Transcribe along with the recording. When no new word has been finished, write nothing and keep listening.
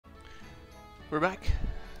We're back.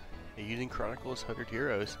 Eiyuden Chronicles, 100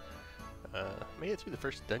 Heroes. Made it through the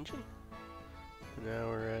first dungeon. Now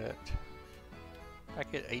we're at back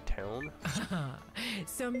at a town.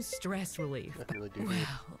 Some stress relief. Nothing really do Well,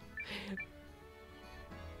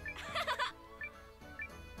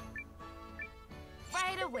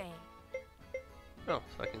 Right away. Oh,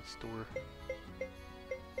 so I can store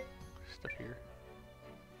stuff here.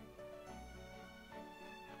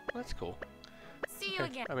 Well, that's cool. See you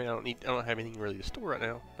again. I mean, I don't have anything really to store right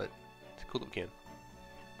now, but it's cool that we can.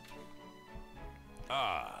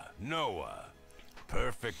 Ah, Nowa.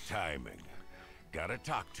 Perfect timing. Gotta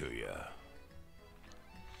talk to you.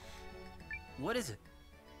 What is it?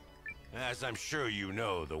 As I'm sure you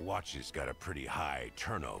know, the Watch's got a pretty high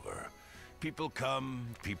turnover. People come,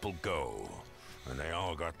 people go, and they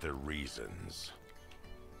all got their reasons.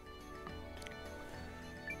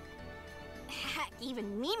 Heck,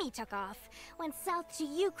 even Mimi took off. Went south to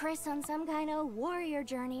Eucharist on some kind of warrior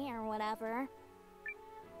journey or whatever.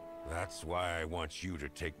 That's why I want you to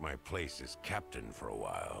take my place as captain for a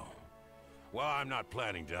while. Well, I'm not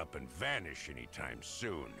planning to up and vanish anytime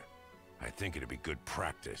soon. I think it'd be good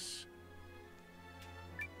practice.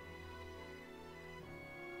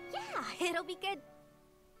 Yeah, it'll be good.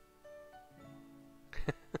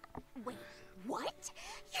 Wait, what?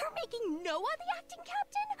 You're making Nowa the acting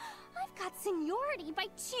captain? I've got seniority by 2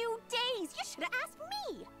 days. You should have asked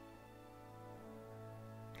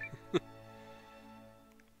me.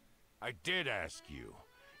 I did ask you.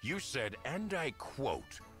 You said, and I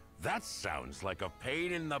quote, "That sounds like a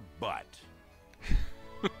pain in the butt."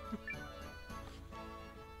 Yep,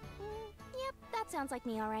 that sounds like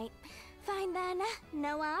me, all right. Fine then,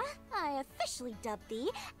 Nowa. I officially dub thee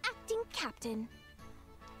acting captain.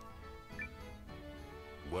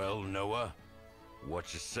 Well, Nowa,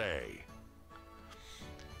 what you say?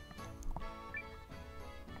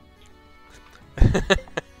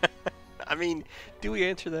 I mean, do we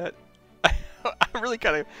answer that? I'm really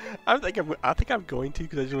kind of. I think I'm going to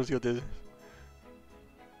because I just want to go do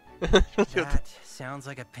this. That sounds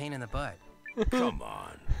like a pain in the butt. Come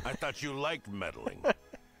on, I thought you liked meddling.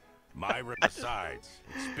 Besides,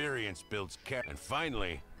 experience builds character. And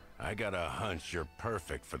finally, I got a hunch you're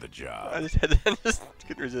perfect for the job. I just had to, I just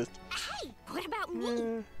couldn't resist. Hey, what about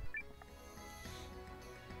me?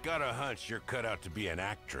 Got a hunch you're cut out to be an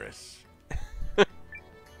actress.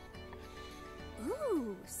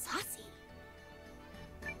 Ooh, saucy.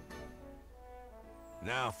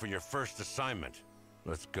 Now for your first assignment.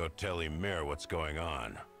 Let's go tell Ymir what's going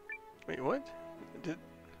on. Wait, what? I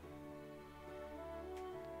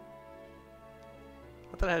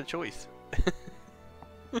thought I had a choice.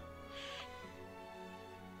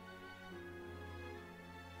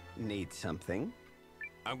 Need something?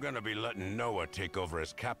 I'm gonna be letting Nowa take over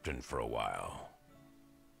as captain for a while.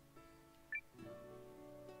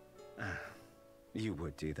 You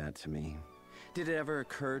would do that to me. Did it ever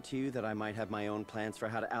occur to you that I might have my own plans for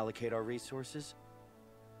how to allocate our resources?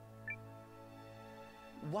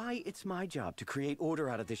 Why it's my job to create order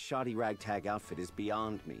out of this shoddy ragtag outfit is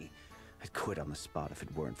beyond me. I'd quit on the spot if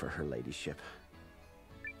it weren't for her ladyship.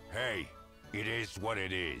 Hey, it is what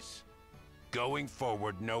it is. Going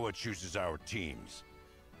forward, Nowa chooses our teams.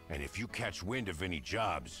 And if you catch wind of any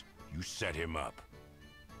jobs, you set him up.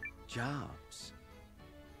 Jobs?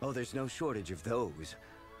 Oh, there's no shortage of those.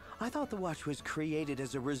 I thought the Watch was created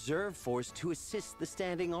as a reserve force to assist the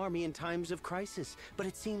standing army in times of crisis, but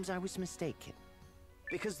it seems I was mistaken.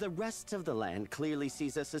 Because the rest of the land clearly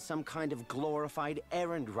sees us as some kind of glorified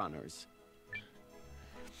errand runners.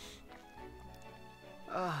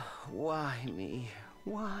 Why me?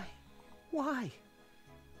 Why? Why?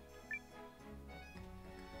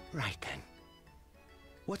 Right then.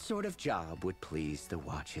 What sort of job would please the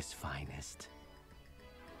Watch's finest?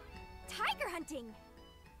 Tiger hunting.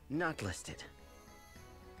 Not listed.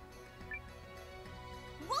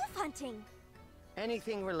 Wolf hunting.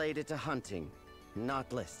 Anything related to hunting,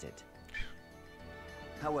 not listed.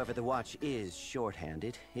 However, the Watch is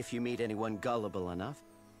shorthanded. If you meet anyone gullible enough,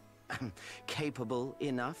 capable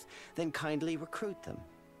enough, then kindly recruit them.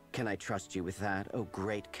 Can I trust you with that, oh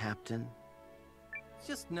great captain?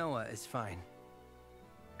 Just Nowa is fine.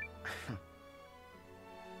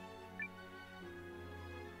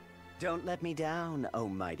 Don't let me down, oh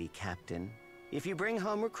mighty captain. If you bring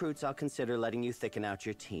home recruits, I'll consider letting you thicken out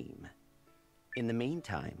your team. In the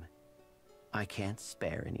meantime, I can't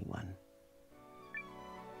spare anyone.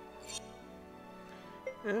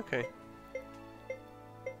 Okay.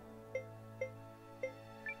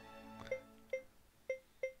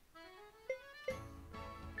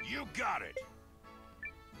 You got it!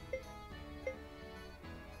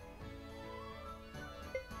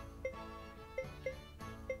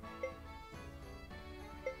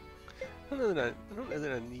 I don't know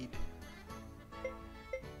that I need.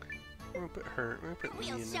 I'm gonna put her. I'm gonna put Lee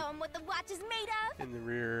We'll in show him what the watch is made of. in the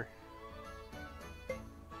rear.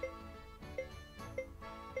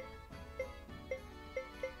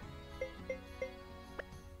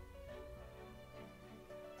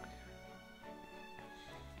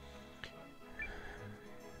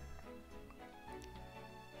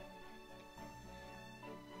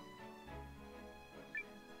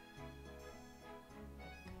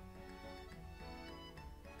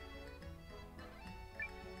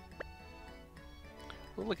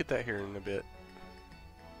 We'll look at that here in a bit.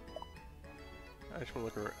 I just want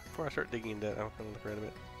to look around. Before I start digging into that, I want to look around a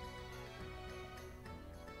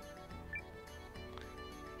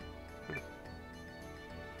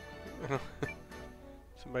bit.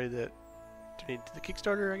 Somebody that donated to the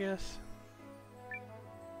Kickstarter, I guess.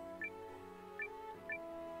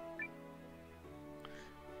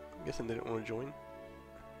 I'm guessing they didn't want to join.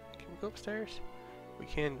 Can we go upstairs? We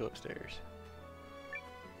can go upstairs.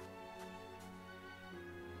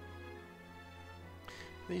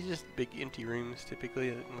 These are just big empty rooms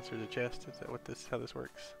typically, unless there's a chest. Is that what how this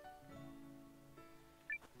works?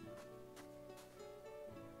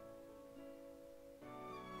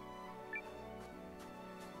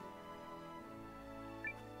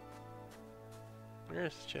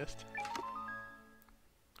 Where's the chest?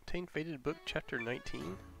 Obtain Faded Book Chapter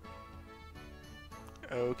 19.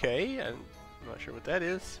 Okay, I'm not sure what that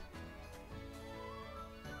is.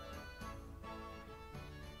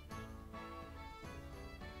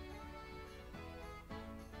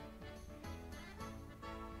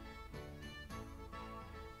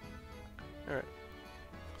 Alright,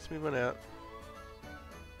 let's move on out.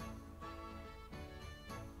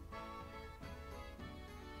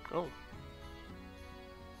 Oh.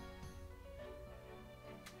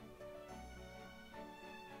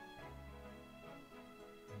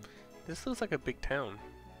 This looks like a big town.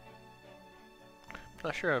 I'm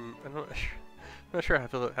not sure. I'm not sure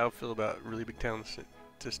how I feel about really big towns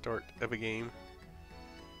to start of a game.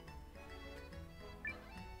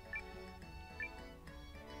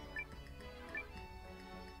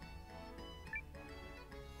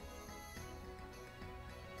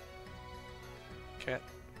 Cat.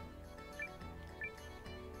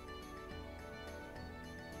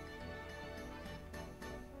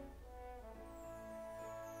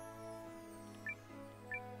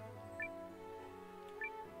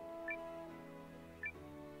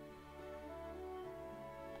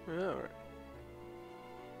 Alright.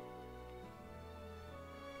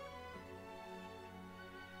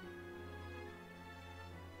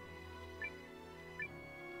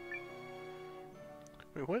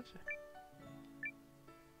 Wait, what?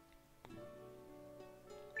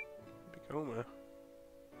 Bigoma.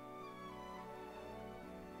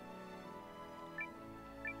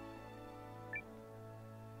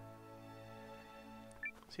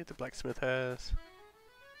 See what the blacksmith has.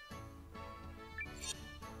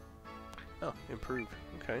 Oh, improve.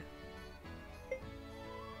 Okay.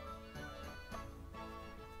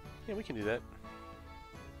 Yeah, we can do that.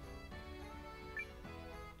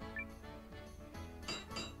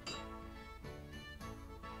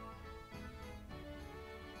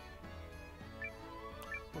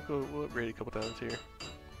 We'll upgrade a couple times here.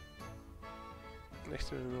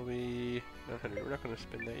 Next one will be 900. We're not going to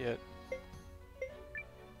spend that yet.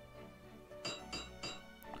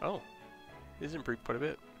 Oh, it is improved quite a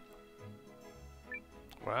bit.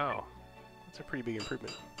 Wow, that's a pretty big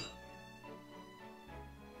improvement.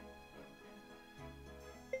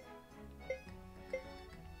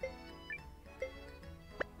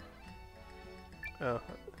 Oh,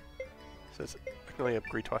 so it's, I can only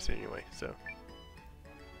upgrade twice anyway. So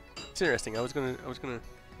it's interesting. I was thinking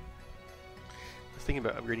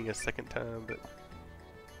about upgrading a second time, but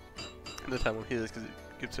another time on his because it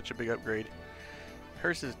gives such a big upgrade.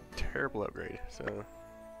 Hers is a terrible upgrade, so.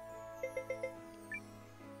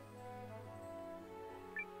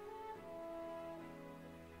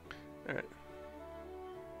 Alright.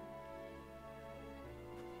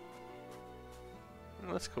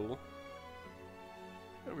 Well, that's cool.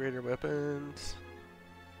 Upgrade our weapons.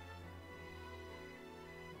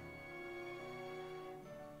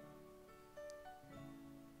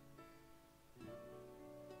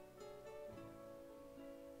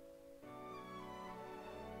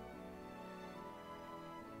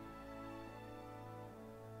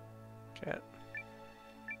 Cat.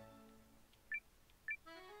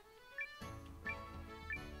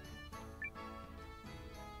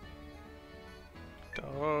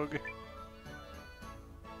 Dog.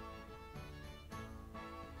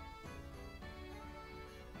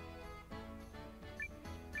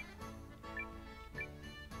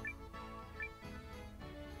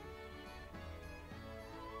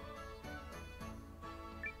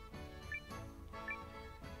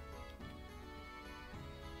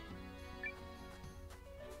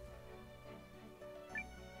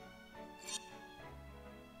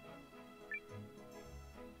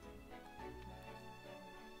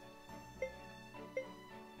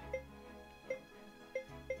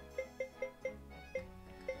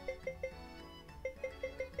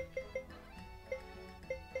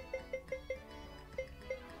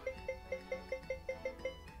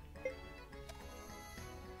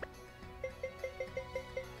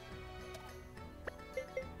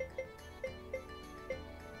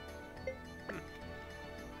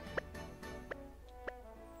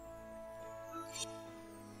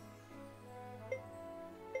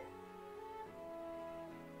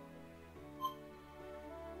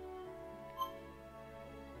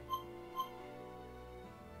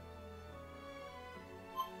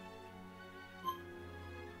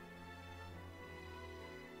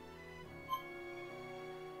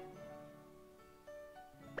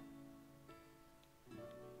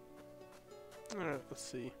 Alright, let's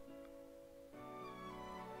see.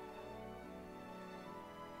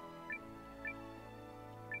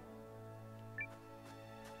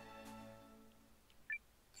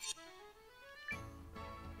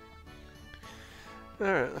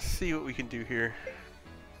 Alright, let's see what we can do here.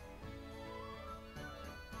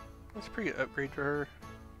 That's a pretty good upgrade for her.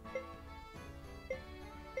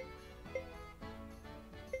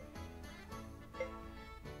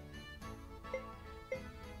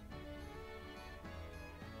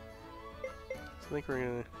 So I think we're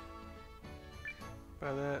gonna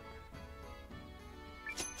buy that.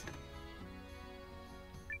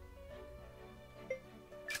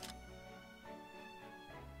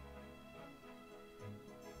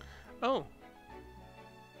 Oh,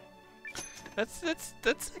 that's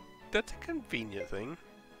a convenient thing.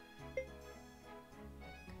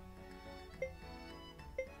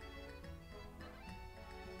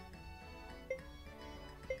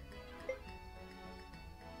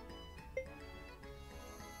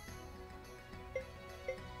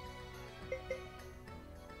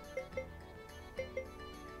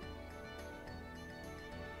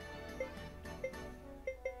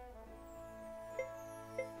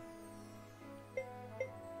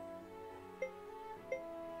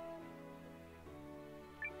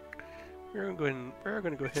 We're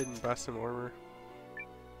gonna go ahead and buy some armor.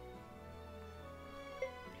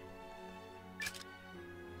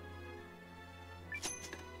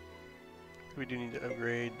 We do need to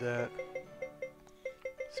upgrade that.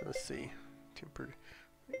 So let's see. Tempered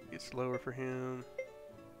gets lower for him.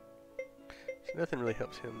 So nothing really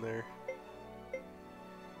helps him there.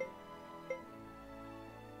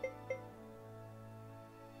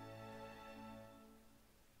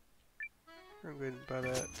 We're gonna go ahead and buy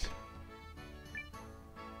that.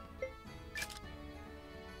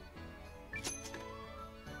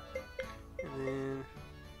 And then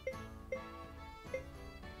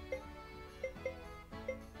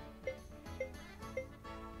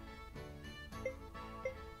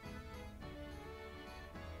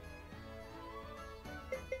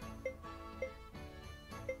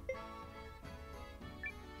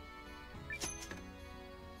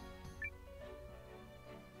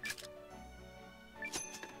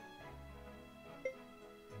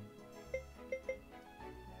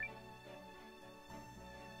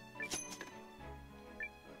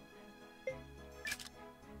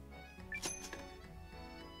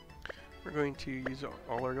we're going to use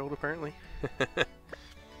all our gold apparently.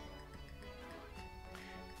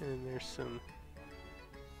 And there's some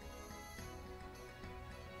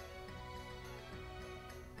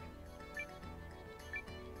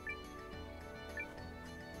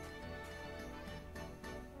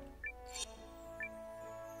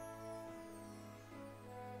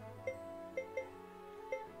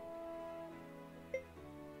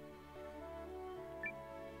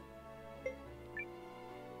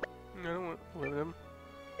I don't want to live them.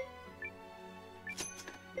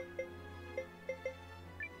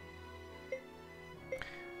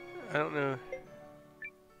 I don't know.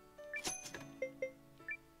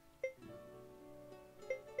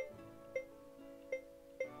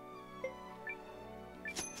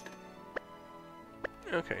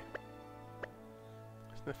 Okay.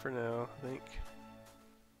 That's enough for now, I think.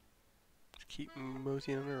 Just keep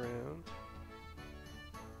moseying around.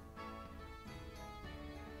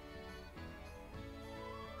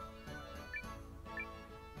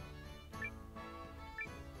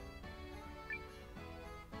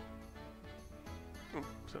 Oh,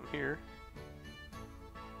 something here.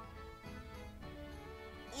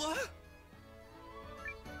 What?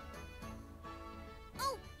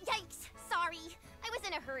 Oh, yikes! Sorry. I was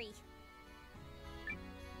in a hurry.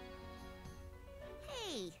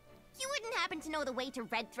 Hey, you wouldn't happen to know the way to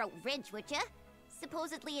Red Throat Ridge, would ya?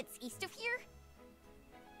 Supposedly it's east of here?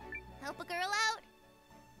 Help a girl out?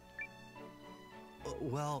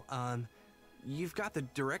 Well, you've got the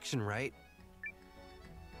direction right.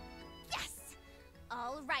 Yes!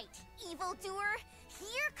 All right, evildoer.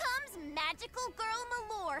 Here comes magical girl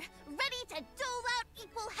Malore, ready to dole out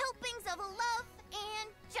equal helpings of love and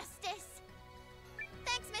justice.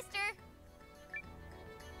 Thanks, mister.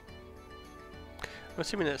 I'm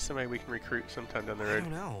assuming that's somebody we can recruit sometime down the I road.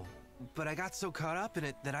 don't know, but I got so caught up in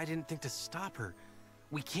it that I didn't think to stop her.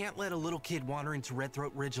 We can't let a little kid wander into Red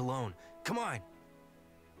Throat Ridge alone. Come on.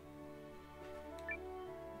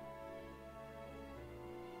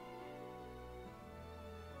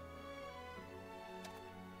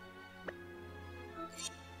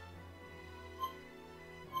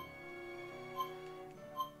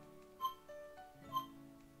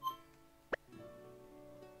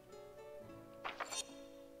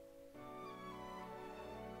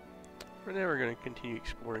 We're never going to continue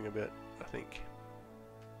exploring a bit, I think.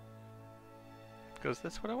 Because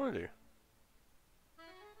that's what I want to do.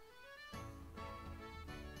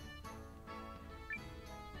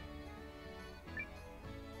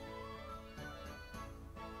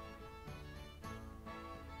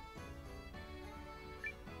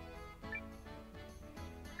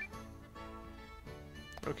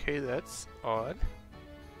 Okay, that's odd.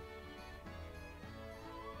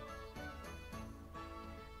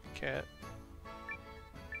 Cat.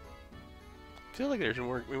 I feel like there's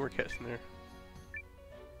more cats in there.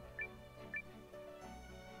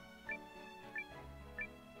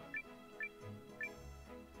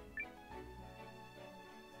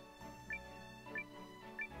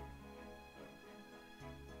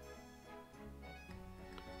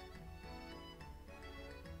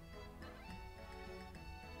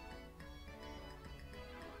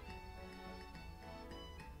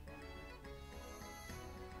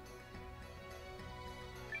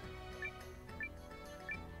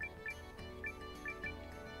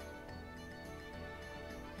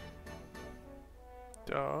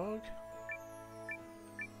 Dog.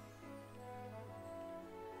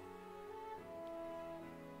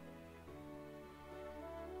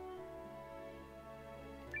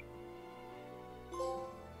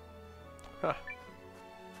 Huh.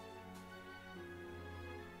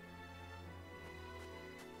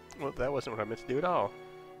 Well, that wasn't what I meant to do at all.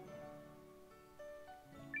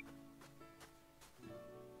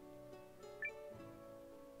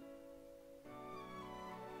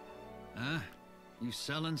 You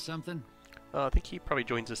selling something? I think he probably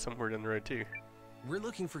joins us somewhere down the road too. We're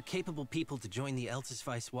looking for capable people to join the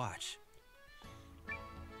Eltisvice Watch.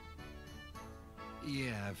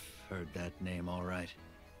 Yeah, I've heard that name all right.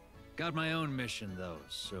 Got my own mission though,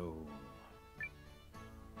 so...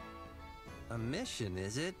 A mission,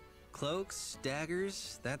 is it? Cloaks,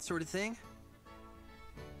 daggers, that sort of thing?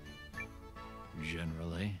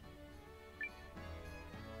 Generally.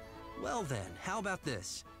 Well then, how about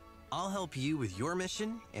this? I'll help you with your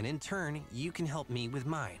mission, and in turn, you can help me with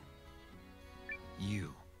mine.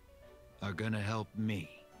 You are gonna help me.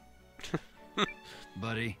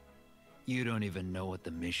 Buddy, you don't even know what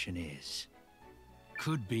the mission is.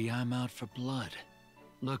 Could be I'm out for blood,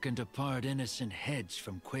 looking to part innocent heads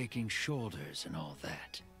from quaking shoulders and all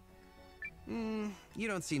that. You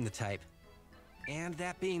don't seem the type. And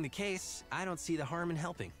that being the case, I don't see the harm in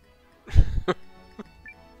helping.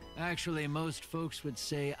 Actually, most folks would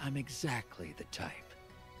say I'm exactly the type.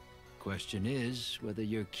 Question is whether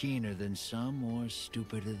you're keener than some or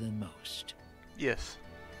stupider than most. Yes.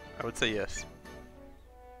 I would say yes.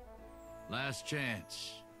 Last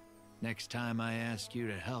chance. Next time I ask you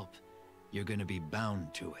to help, you're gonna be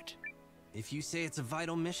bound to it. If you say it's a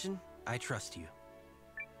vital mission, I trust you.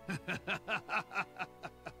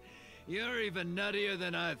 You're even nuttier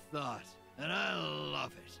than I thought, and I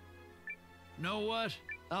love it. Know what?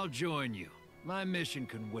 I'll join you. My mission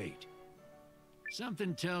can wait.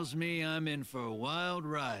 Something tells me I'm in for a wild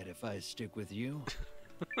ride if I stick with you.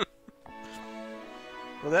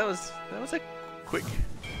 Well, that was a quick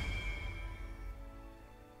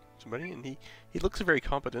somebody, and he looks very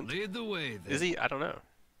competent. Lead the way, then. Is he? I don't know.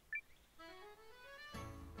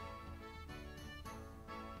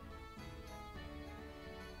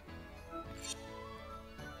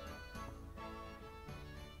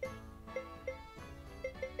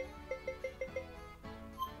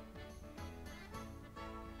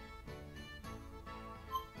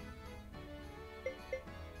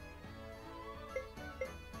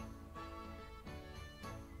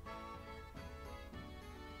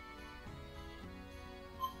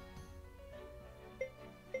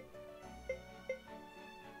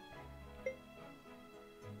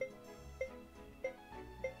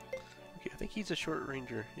 I think he's a short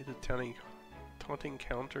ranger. He's a taunting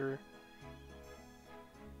counter.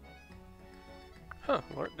 Huh,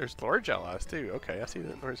 there's large allies too. Okay, I see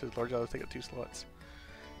that where it says large allies take up 2 slots.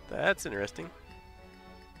 That's interesting.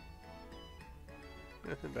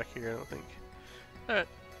 Nothing back here, I don't think. Alright.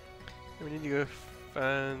 We need to go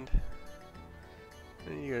find...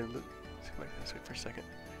 I need to go look... Let's go back this way for a second.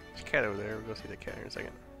 There's a cat over there. We'll go see that cat here in a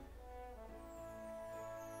second.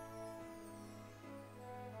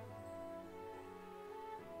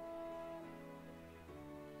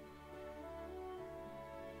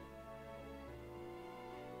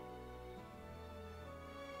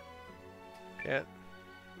 Cat.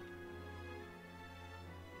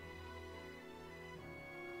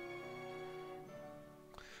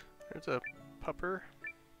 There's a pupper.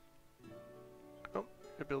 Oh,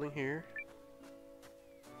 a building here.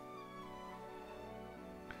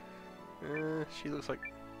 She looks like...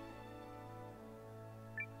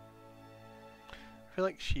 feel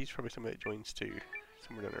like she's probably somebody that joins too,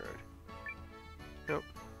 somewhere down the road. Nope.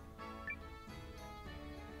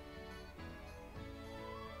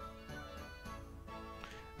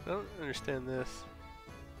 I don't understand this.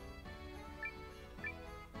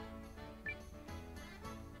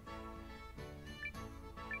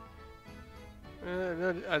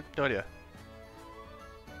 No, I have no idea.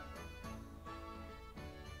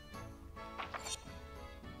 Just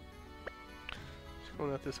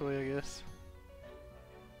going out this way, I guess.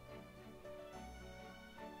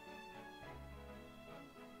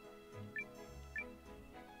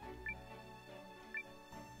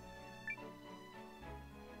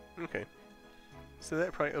 Okay. So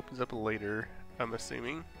that probably opens up later, I'm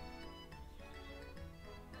assuming.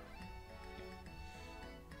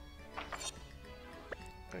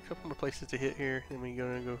 A couple more places to hit here, then we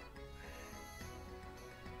gonna go.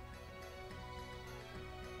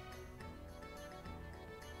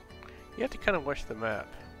 You have to kind of watch the map.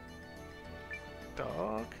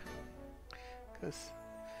 Dog? Because,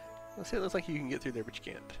 let's see, it looks like you can get through there, but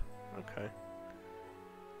you can't. Okay.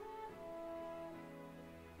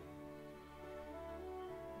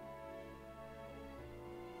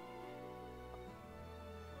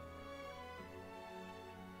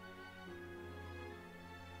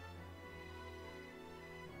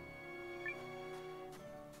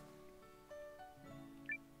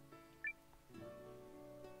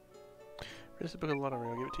 This is a book of lottery,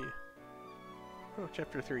 I'll give it to you. Oh,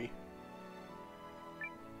 chapter 3.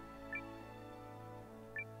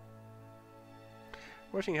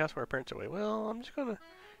 Watching a house where our parents are away. Well, I'm just gonna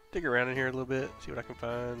dig around in here a little bit, see what I can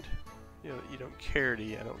find. You know, you don't care, do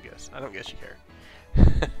you? I don't guess. I don't guess you care.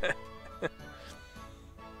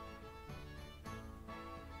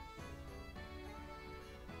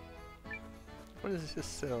 What does this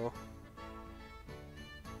sell?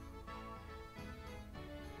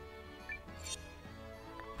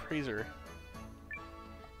 Praiser.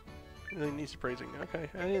 Really needs praising. Okay,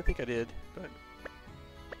 I didn't think I did, but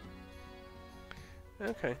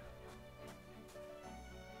okay.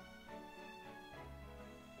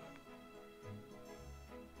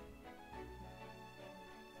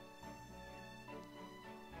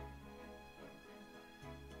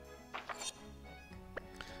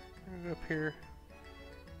 I'm gonna go up here.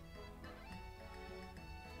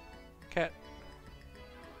 Cat.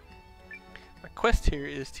 My quest here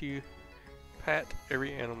is to pat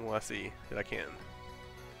every animal I see that I can.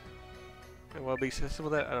 And will I be successful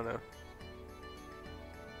with that? I don't know.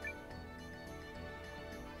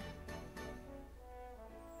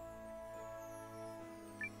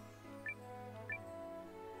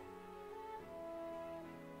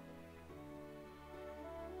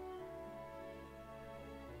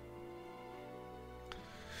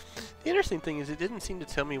 The interesting thing is it didn't seem to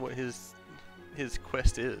tell me what his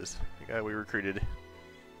quest is, the guy we recruited.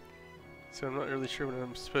 So I'm not really sure what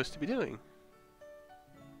I'm supposed to be doing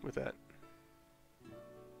with that.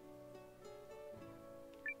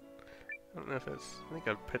 I don't know if that's. I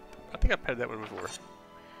think I've petted that one before.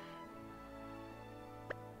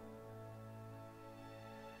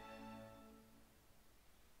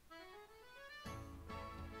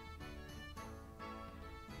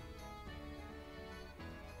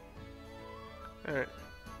 All right.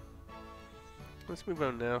 Let's move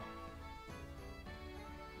on now.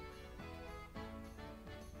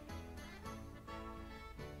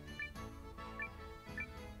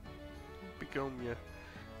 Begonia.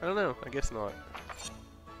 I don't know. I guess not.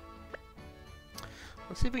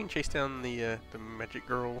 Let's see if we can chase down the magic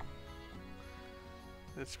girl.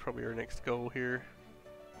 That's probably our next goal here.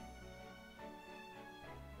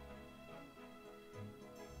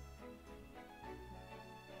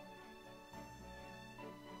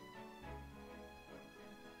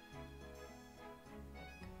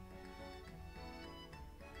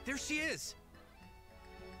 There she is!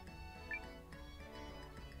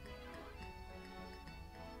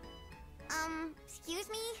 Excuse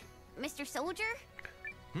me, Mr. Soldier?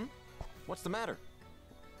 What's the matter?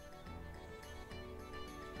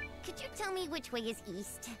 Could you tell me which way is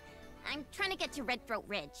east? I'm trying to get to Red Throat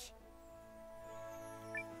Ridge.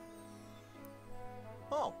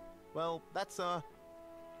 Oh, well, that's, Got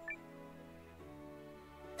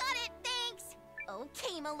it, thanks!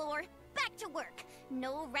 Okay, Malor, back to work.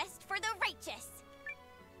 No rest for the righteous.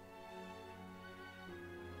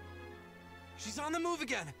 She's on the move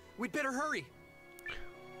again! We'd better hurry!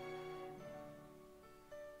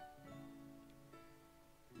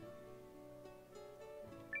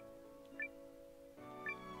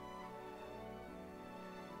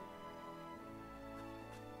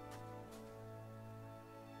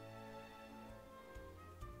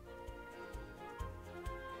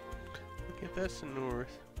 If that's the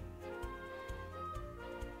north.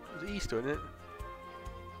 It was east, wasn't it?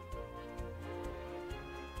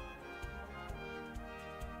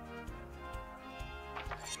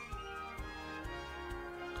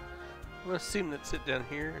 I'm gonna assume that's it down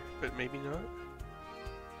here, but maybe not.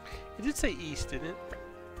 It did say east, didn't it?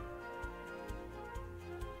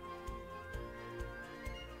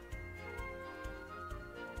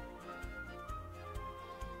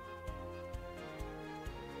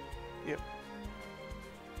 Yep.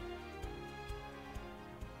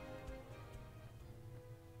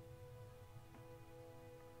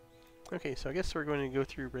 Okay, so I guess we're going to go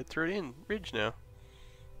through Red Throat Inn Ridge now.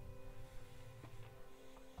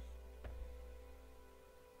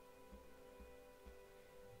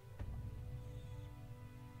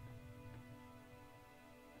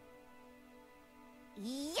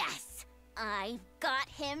 Yes! I've got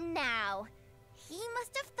him now. He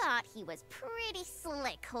must have thought he was pretty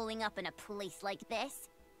slick holding up in a place like this.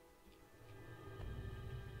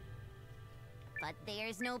 But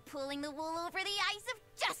there's no pulling the wool over the eyes of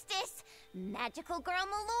justice. Magical Girl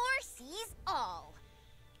Malore sees all.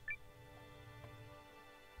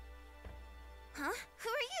 Huh? Who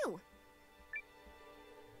are you?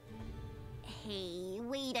 Hey,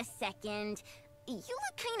 wait a second. You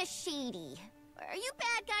look kinda shady. Are you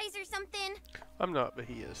bad guys or something? I'm not, but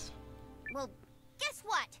he is. Well, guess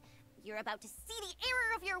what? You're about to see the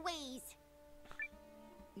error of your ways.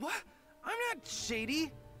 What? I'm not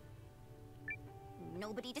shady.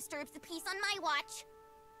 Nobody disturbs the peace on my watch.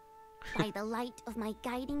 By the light of my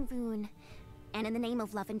guiding rune, and in the name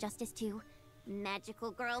of love and justice too, Magical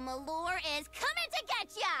Girl Malore is coming to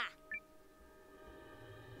get ya!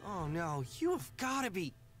 Oh no, you have gotta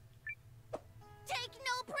be... Take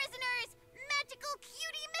no prisoners! Magical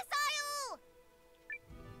cutie missile!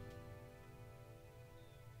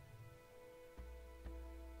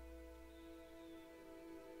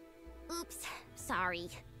 Oops, sorry.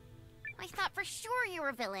 I thought for sure you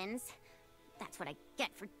were villains. That's what I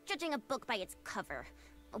get for judging a book by its cover.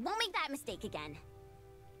 I won't make that mistake again.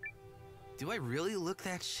 Do I really look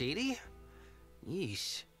that shady?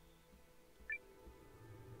 Yeesh.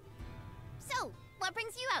 So, what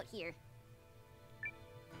brings you out here?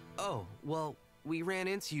 Oh, well, we ran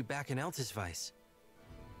into you back in Eltisvice.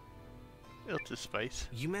 Spice.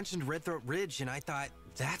 You mentioned Red Throat Ridge, and I thought,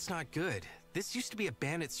 that's not good. This used to be a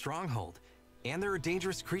bandit stronghold, and there are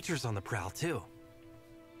dangerous creatures on the prowl, too.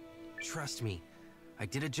 Trust me, I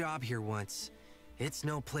did a job here once. It's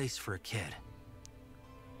no place for a kid.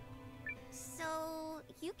 So,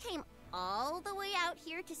 you came all the way out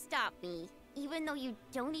here to stop me, even though you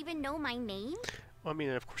don't even know my name? Well, I mean,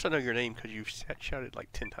 of course I know your name because you've shouted like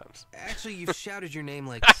 10 times. Actually, you've shouted your name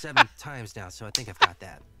like 7 times now, so I think I've got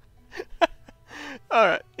that.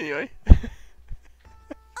 Alright, anyway.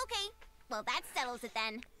 Okay, well that settles it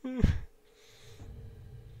then.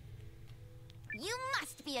 You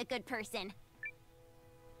must be a good person.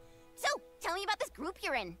 So, tell me about this group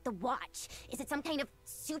you're in, the Watch. Is it some kind of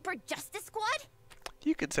super justice squad?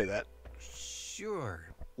 You could say that. Sure,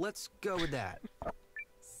 let's go with that.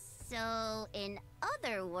 So, in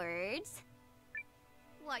other words,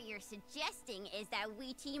 what you're suggesting is that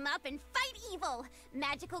we team up and fight evil.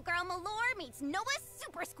 Magical Girl Malore meets Nowa's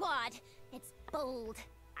Super Squad. It's bold.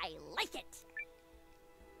 I like it.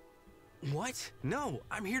 What? No,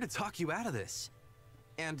 I'm here to talk you out of this.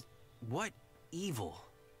 And what evil?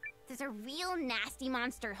 There's a real nasty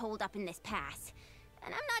monster holed up in this pass.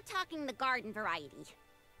 And I'm not talking the garden variety.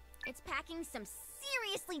 It's packing some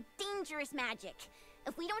seriously dangerous magic.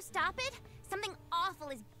 If we don't stop it, something awful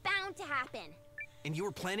is bound to happen. And you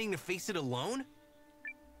were planning to face it alone?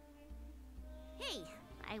 Hey,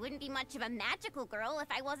 I wouldn't be much of a magical girl if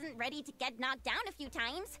I wasn't ready to get knocked down a few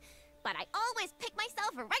times. But I always pick myself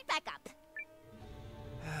right back up.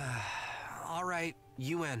 All right,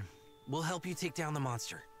 you in. We'll help you take down the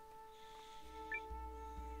monster.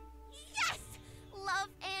 Yes! Love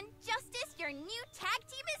and justice, your new tag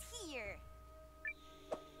team is here.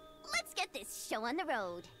 Let's get this show on the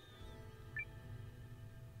road.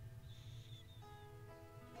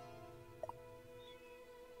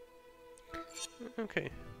 Okay.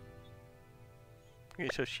 Okay,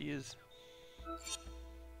 so she is...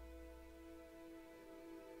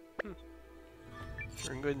 We're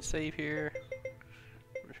gonna go ahead and save here.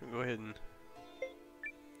 We're just gonna go ahead and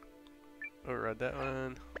override that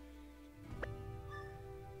one.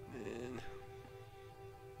 And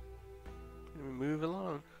we move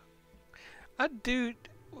along.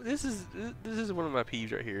 This is one of my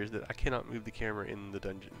peeves right here, is that I cannot move the camera in the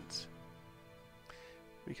dungeons.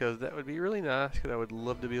 Because that would be really nice, because I would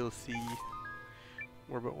love to be able to see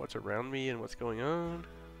more about what's around me and what's going on.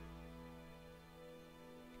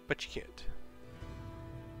 but you can't.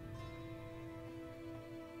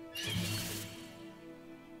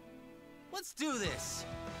 Let's do this.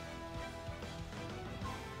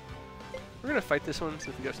 We're gonna fight this one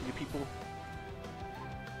since we got some new people.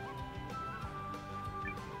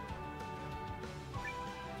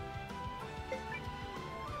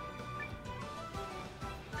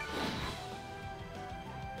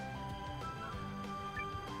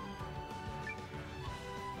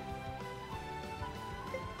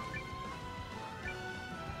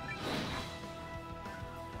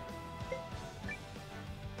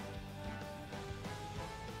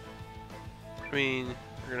 I mean,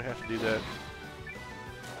 we're gonna have to do that.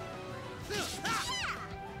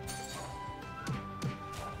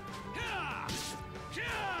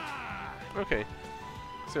 Okay,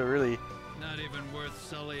 so really, Not even worth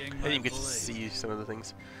sullying I my didn't even get to blade. see some of the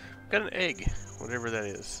things. Got an egg, whatever that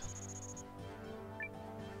is.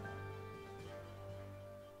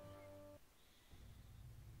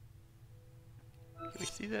 Can we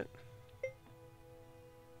see that?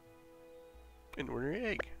 An ordinary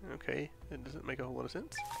egg. Okay, that doesn't make a whole lot of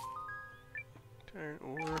sense. Turn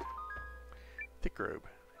or thick robe.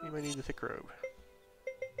 Anybody need the thick robe?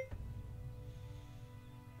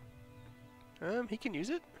 He can use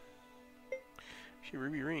it. She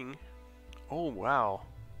ruby ring. Oh wow.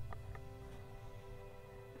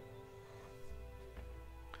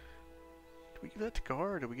 Do we give that to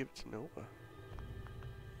Gar or do we give it to Nowa?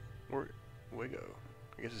 Or Wigo?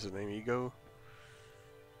 I guess it's his name. Ego.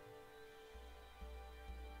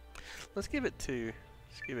 Let's give it to.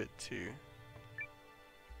 Let's give it to.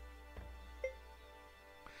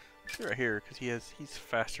 Let's do it right here because he's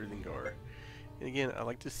faster than Gar. And again, I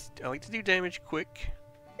like to do damage quick.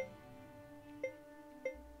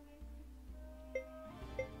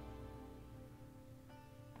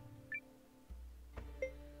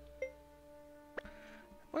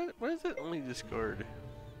 What does it only discard?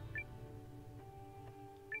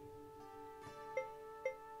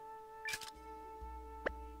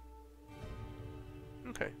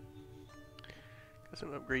 Okay. Got some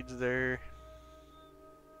upgrades there.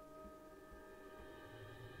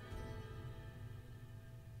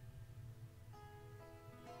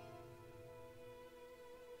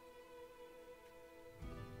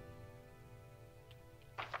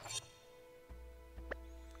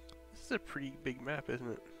 This is a pretty big map,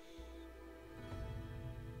 isn't it?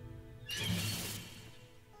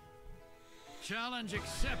 Challenge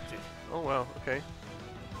accepted. Oh wow, okay.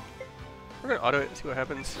 We're gonna auto it and see what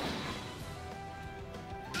happens.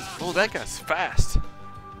 Oh, that guy's fast!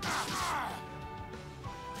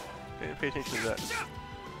 Didn't pay attention to that.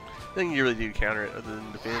 Nothing you really do to counter it other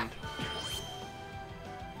than defend.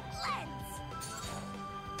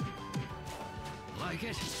 Like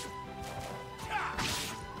it?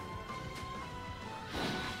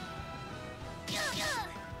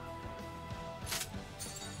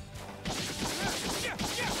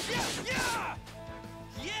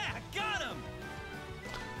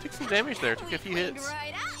 Took some damage there, took a few hits.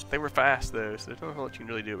 They were fast though, so there's not a whole lot you can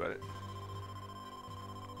really do about it.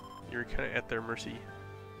 You're kind of at their mercy.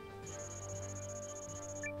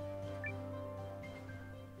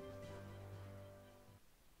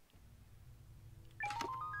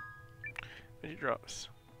 Magic drops.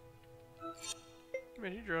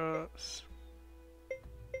 Magic drops.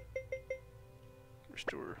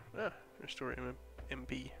 Restore. Restore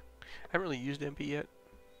MP. I haven't really used MP yet.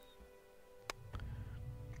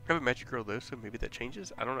 I have a magic girl though, so maybe that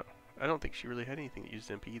changes? I don't know. I don't think she really had anything that used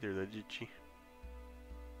MP either though, did she?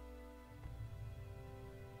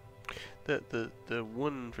 The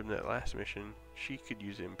one from that last mission, she could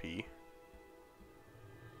use MP.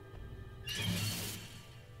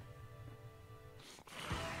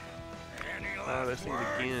 Oh, this thing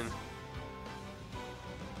again.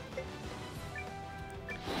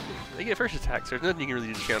 They get first attack, so there's nothing you can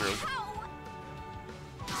really do to counter them.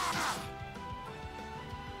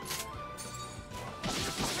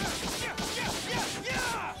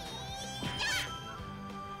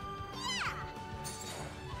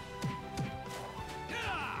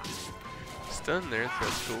 Stun there, so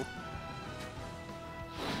that's cool.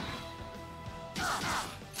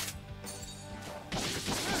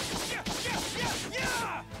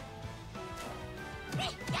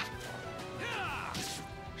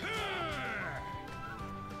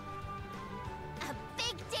 A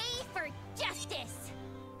big day for justice.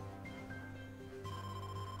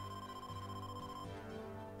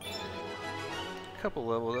 Couple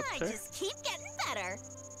levels up I there. just keep getting better.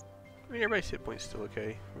 I mean, everybody's hit points still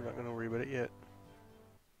okay. We're not gonna worry about it yet.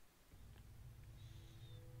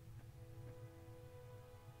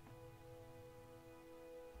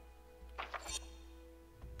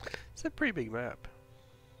 It's a pretty big map.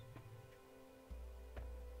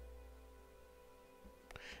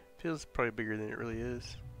 Feels probably bigger than it really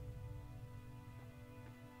is.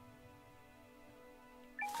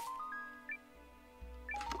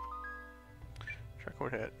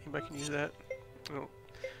 Tricorn hat. Anybody can use that? Oh,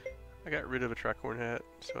 I got rid of a tricorn hat,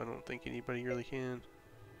 so I don't think anybody really can.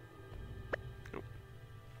 Nope.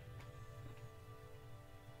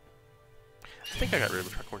 I think I got rid of a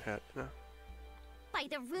tricorn hat. No. By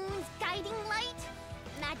the rune's guiding light,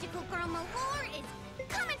 magical girl Malor is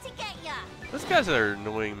coming to get ya! Those guys are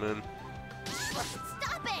annoying, man.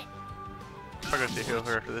 Stop it! I'm gonna have to heal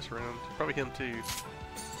her after this round. Probably him too.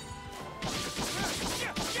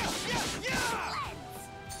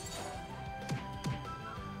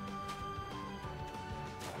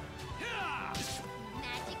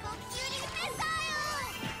 Magical cutie missile!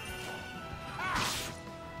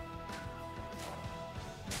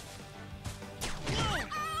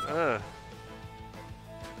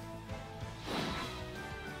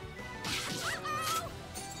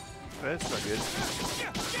 That's not good.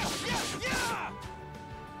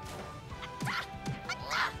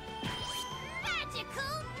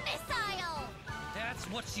 Magical missile! That's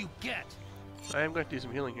what you get. I am going to do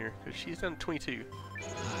some healing here because she's down to 22. I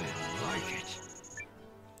like it.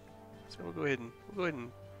 So we'll go ahead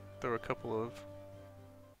and throw a couple of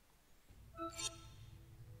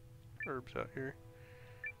herbs out here.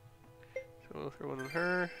 So we'll throw one on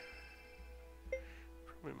her.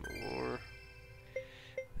 Probably more.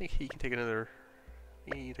 I think he can take another.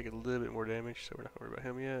 He can take a little bit more damage, so we're not gonna worry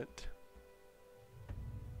about him yet.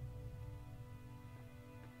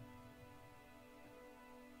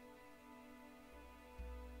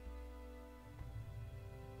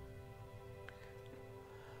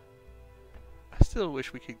 I still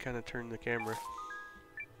wish we could kind of turn the camera.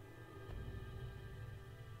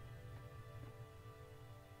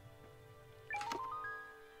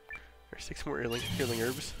 There's 6 more healing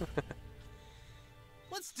herbs.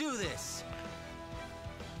 Let's do this.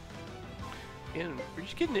 And we're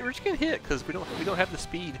just getting hit because we don't have the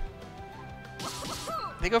speed.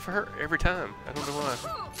 They go for her every time. I don't know why.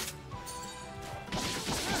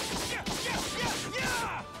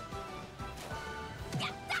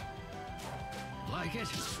 Like it?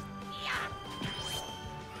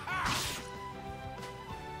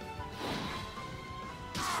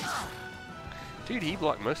 Dude, he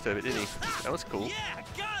blocked most of it, didn't he? That was cool. Yeah,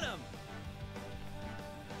 got him.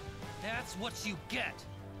 That's what you get.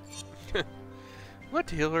 What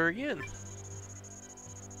to heal her again?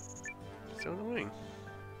 So annoying.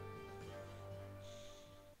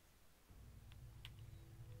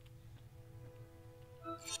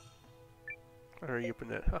 Why are you open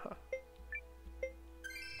that? Haha.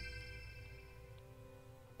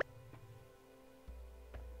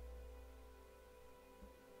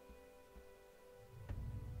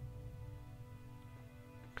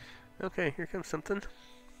 Okay, here comes something.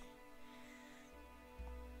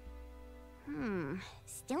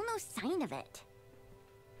 Still no sign of it.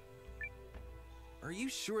 Are you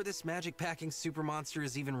sure this magic packing super monster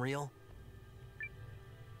is even real?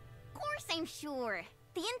 Of course I'm sure.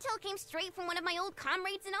 The intel came straight from one of my old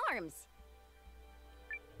comrades in arms.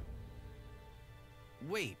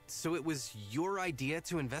 Wait, so it was your idea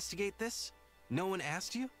to investigate this? No one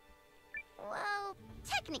asked you? Well,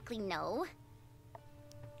 technically no.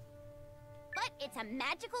 But it's a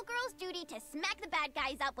magical girl's duty to smack the bad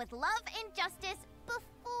guys up with love and justice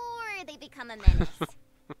before they become a menace.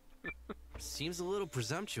 Seems a little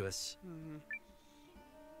presumptuous.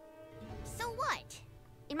 So what?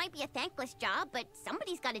 It might be a thankless job, but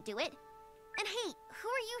somebody's got to do it. And hey, who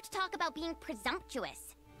are you to talk about being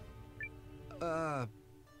presumptuous? Nobody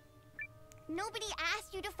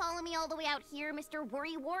asked you to follow me all the way out here, Mr.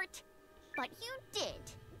 Worrywart. But you did,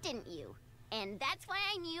 didn't you? And that's why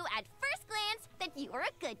I knew at first glance that you were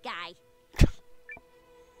a good guy.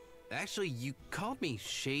 Actually, you called me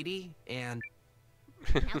shady, and...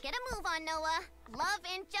 Now get a move on, Nowa. Love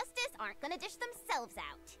and justice aren't gonna dish themselves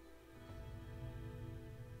out.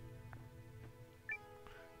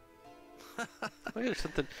 Look at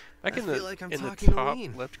something. I feel like I'm in the talking to top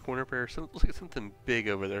Lean. left corner there. Look at something big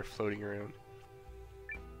over there floating around.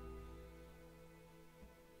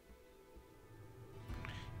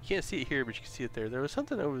 You can't see it here, but you can see it there. There was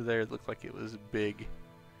something over there that looked like it was big.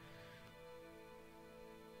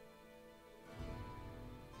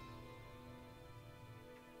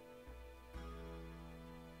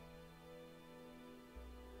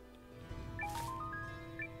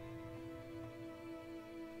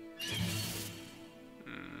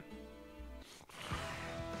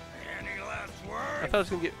 Any last I words? thought I was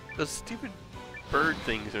gonna get those stupid bird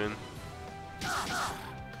things, man.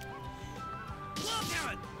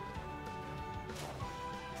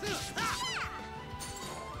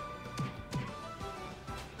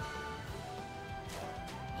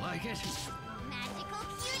 Like it? Magical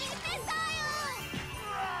cutie missile!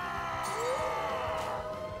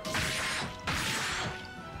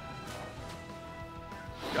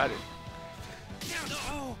 Got it.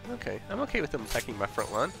 Okay, I'm okay with them attacking my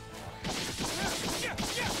front line.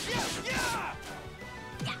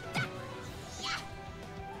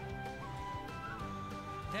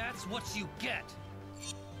 That's what you get.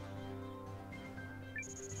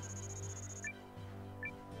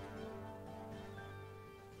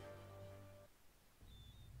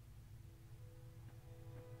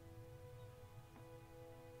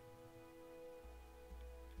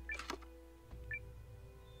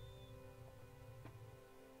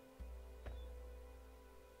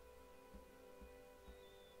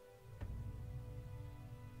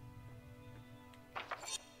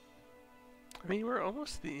 I mean, we're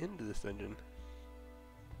almost to the end of this dungeon.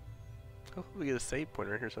 Hopefully we get a save point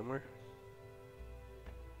right here somewhere.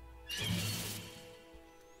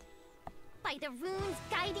 By the rune's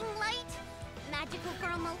guiding light, magical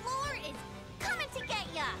girl Malor is coming to get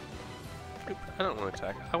ya! Oop, I don't want to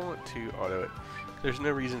attack. I want to auto it. There's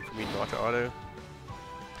no reason for me not to auto.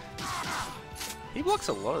 He blocks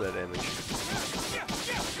a lot of that damage.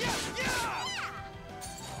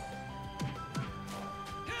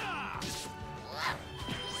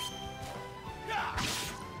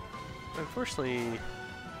 Unfortunately...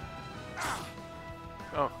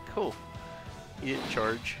 Oh, cool. He didn't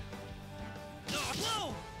charge.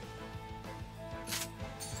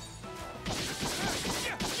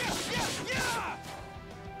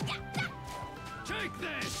 Take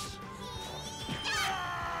this!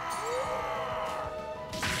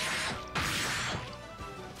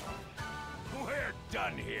 We're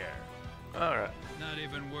done here. Alright. Not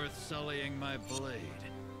even worth sullying my blade.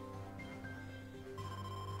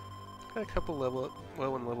 Got a couple level up.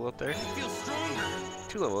 Well, one level up there. Feel stronger.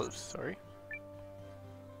 2 level ups, sorry.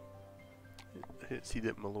 I didn't see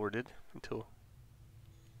that Malor did until...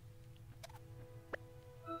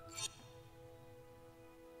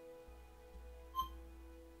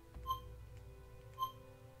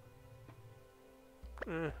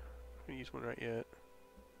 I haven't used one right yet.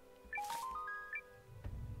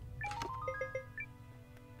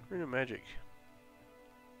 Rune of magic.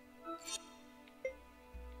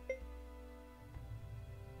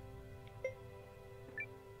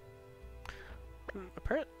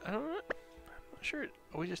 Apparently, I don't know. I'm not sure. It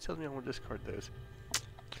always just tells me I want to discard those.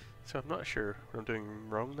 So I'm not sure what I'm doing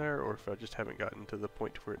wrong there, or if I just haven't gotten to the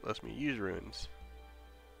point where it lets me use runes.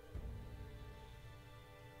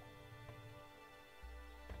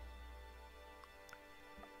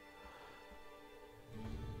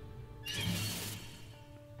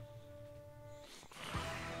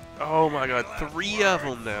 Oh my god, 3 of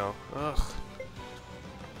them now. Ugh.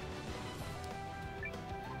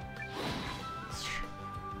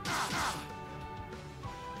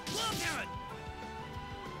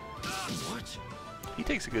 What? He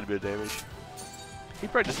takes a good bit of damage. He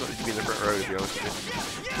probably doesn't need to be in the front row, to be honest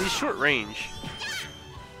with you. He's short range.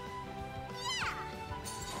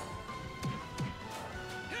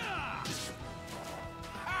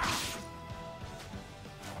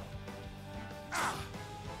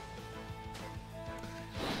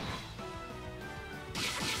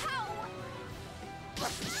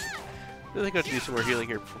 I think I have to do some more healing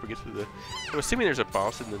here before we get to the... I'm assuming there's a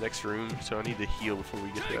boss in the next room, so I need to heal before we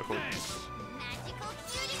get to that point. Magical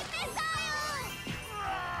cutie missile!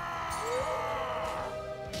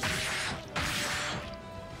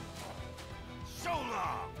 So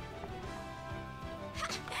long.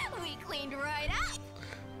 We cleaned right up!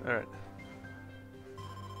 Alright.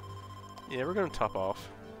 Yeah, we're going to top off.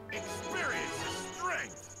 Experience is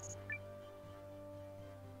strength.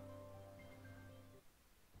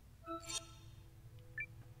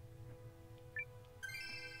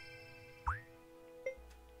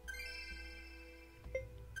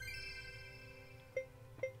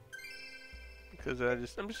 Because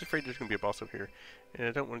I'm just afraid there's going to be a boss up here. And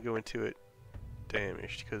I don't want to go into it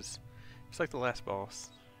damaged, because it's like the last boss.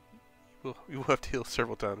 You will have to heal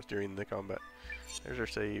several times during the combat. There's our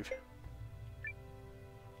save.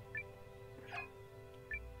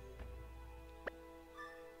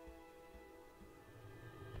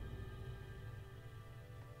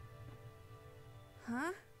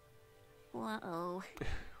 Huh? Whoa.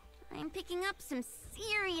 I'm picking up some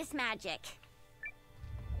serious magic.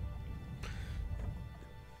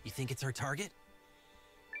 You think it's our target?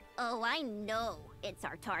 Oh, I know it's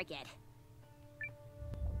our target.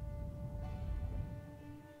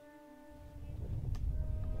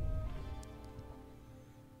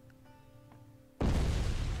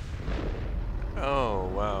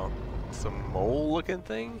 looking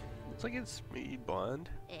thing. Looks like it's maybe blonde.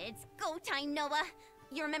 It's go time, Nowa.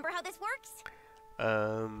 You remember how this works?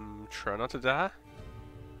 Try not to die.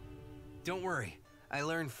 Don't worry, I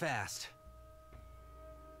learned fast.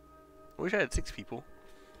 I wish I had 6 people.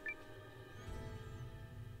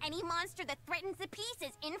 Any monster that threatens the peace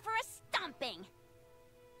is in for a stomping.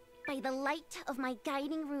 By the light of my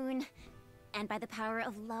guiding rune, and by the power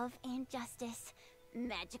of love and justice,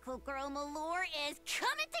 magical girl Malor is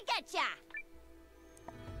coming to get ya!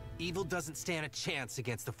 Evil doesn't stand a chance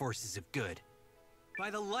against the forces of good.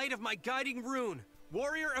 By the light of my guiding rune,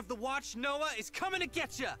 warrior of the watch Nowa is coming to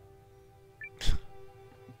get ya!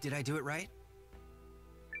 Did I do it right?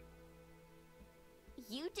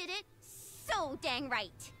 You did it so dang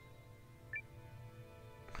right.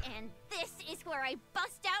 And this is where I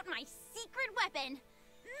bust out my secret weapon,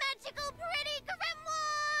 Magical Pretty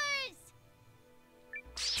Grimoires!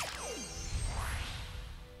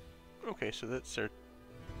 Okay, so that's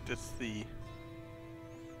the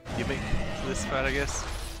gimmick to this fight, I guess.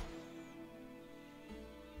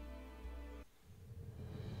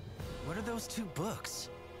 What are those 2 books?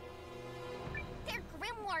 They're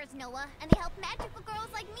grimoires, Nowa, and they help magical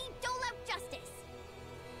girls like me dole out justice.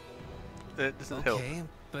 That doesn't help. Okay,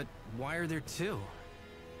 but why are there 2?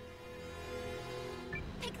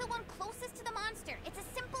 Pick the one closest to the monster. It's as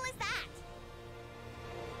simple as that.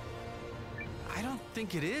 I don't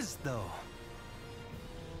think it is, though.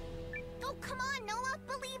 Oh, come on, Nowa.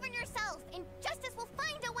 Believe in yourself, and justice will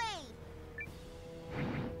find a way.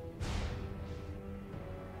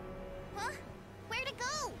 Huh? Where to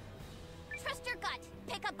go? Trust your gut.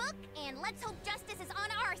 Pick a book, and let's hope justice is on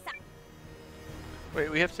our side. Wait,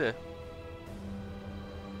 we have to...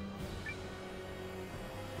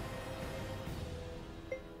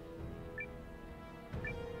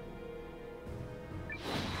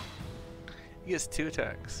 He gets 2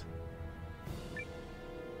 attacks.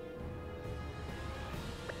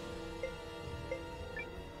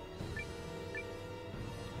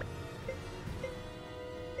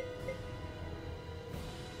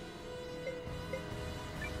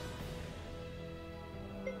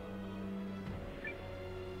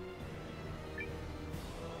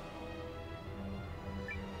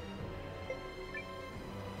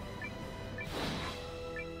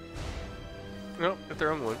 Nope, got the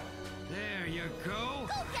wrong one. There you go. Go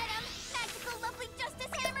get him, magical lovely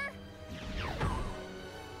justice hammer.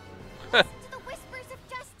 Huh. Listen to the whispers of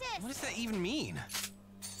justice. What does that even mean?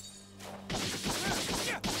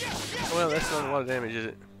 Well, that's not a lot of damage, is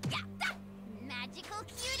it? Magical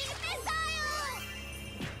cutie missile.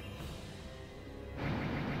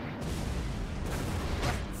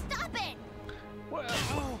 Stop it.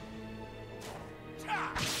 Well,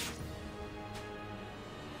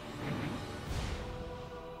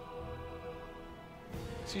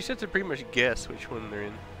 so you said to pretty much guess which one they're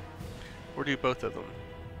in, or do both of them?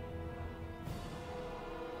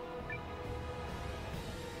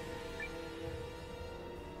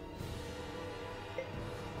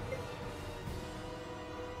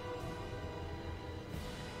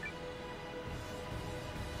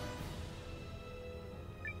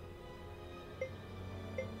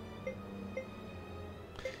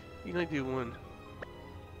 You can only do one.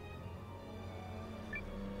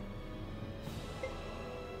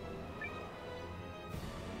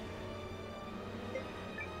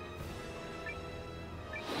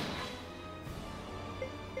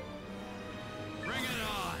 Bring it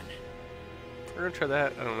on. We're gonna try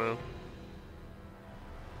that. I don't know.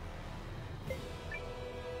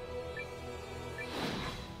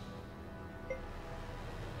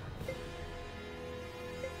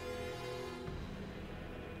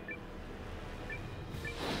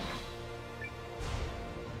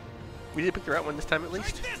 We did pick the right one this time at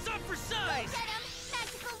least. This up for Go size! get him,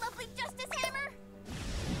 magical lovely justice hammer.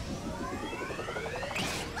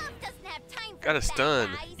 Love doesn't have time for Got a bad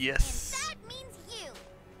stun. guys, Yes. And that means you.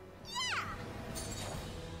 Yeah.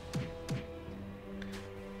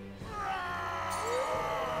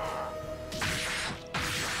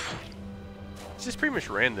 It's just pretty much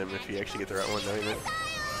random if you actually get the right one, though, isn't it? Missile!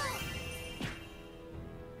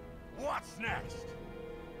 What's next?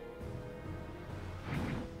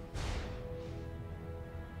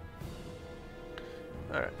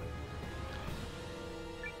 Alright.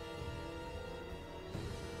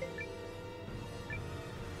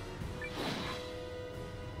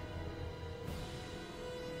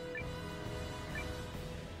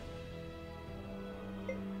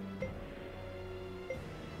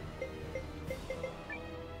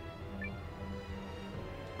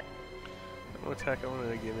 I want to attack, I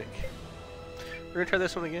want a gimmick. We're gonna try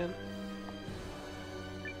this one again.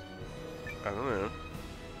 I don't know.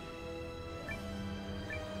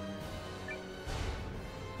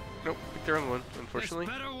 Picked the wrong one, unfortunately.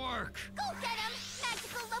 This better work. Go get him,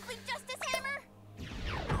 magical lovely justice hammer!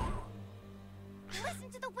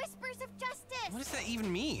 Listen to the whispers of justice! What does that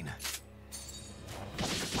even mean?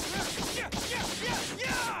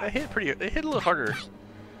 That hit pretty. It hit a little harder. So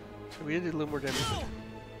we did a little more damage.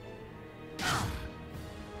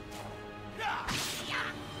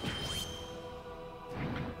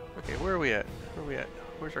 Okay, where are we at? Where are we at?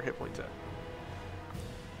 Where's our hit points at?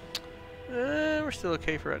 We're still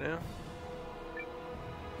okay for right now.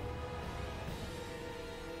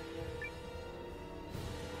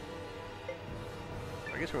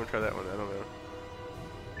 I guess we're gonna try that one. I don't know.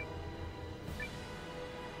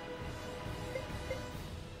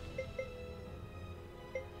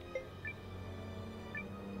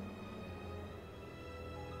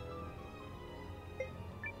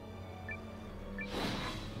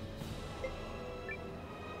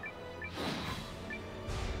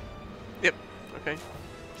 Yep. Okay.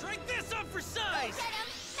 Drink this up for Go size! get him,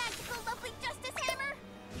 magical lovely justice hammer!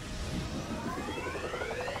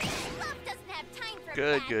 Love doesn't have time for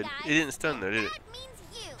Good, bad good. guys, It didn't stun though, and did it? that means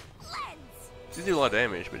you, Lens! It did do a lot of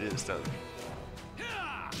damage, but it didn't stun.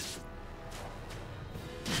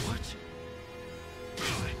 What?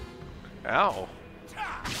 Ow.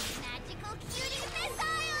 Magical cutie missile!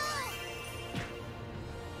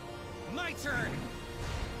 My turn!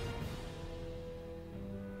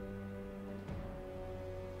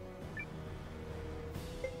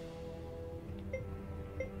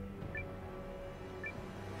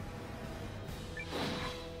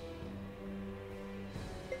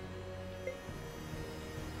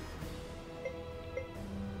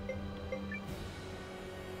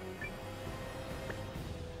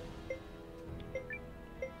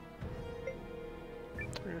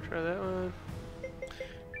 We're gonna try that one.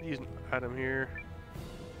 Use an item here.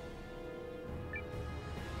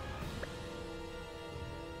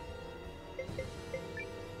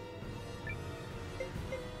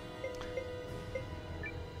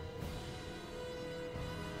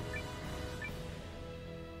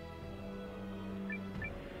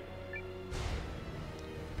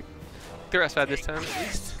 They're outside this time, at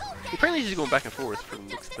least. Apparently he's going back and forth from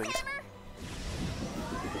the looks of things.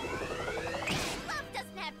 Love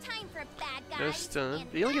doesn't have time for bad guys. No stun. and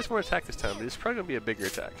He only gets that one attack means this time, but it's probably going to be a bigger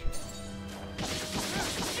attack.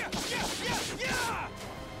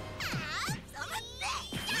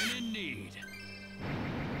 When in need.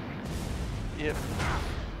 Yep.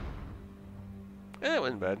 That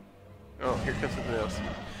wasn't bad. Oh, here comes something else.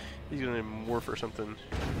 He's going to morph or something.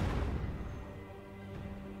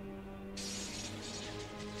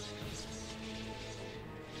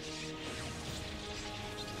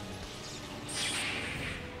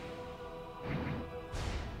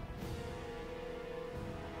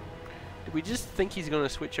 Did we just think he's going to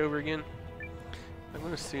switch over again? I'm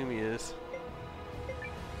going to assume he is.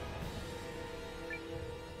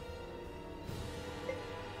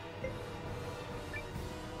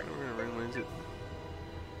 We're going to rune-lens it.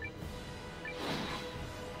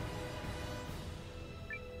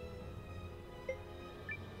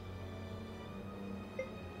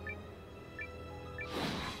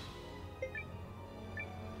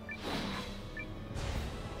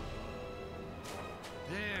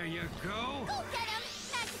 There you go. Go get him,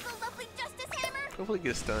 magical lovely justice hammer! Hopefully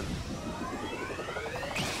get stunned.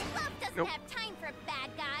 Love doesn't Nope. have time for bad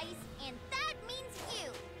guys, and that means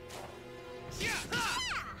you. Yeah!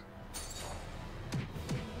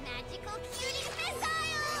 Magical cutie missile!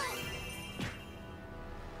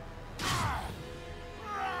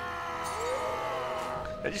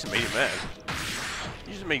 That just made him mad.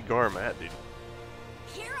 You just made Gar mad, dude.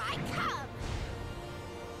 Here I come!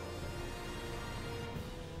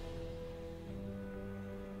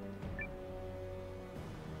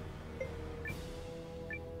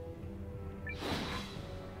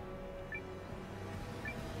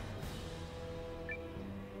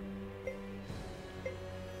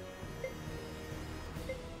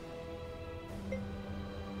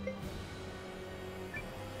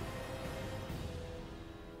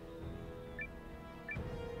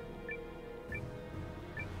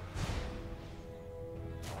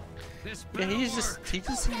 This Yeah, better he work. just seems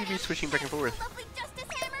to be switching back and forth. Lovely justice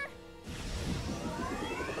hammer!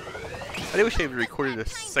 I do wish I had recorded a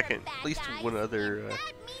second, at least one other That means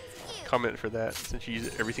you. comment for that, since you use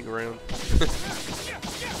everything around. Fight,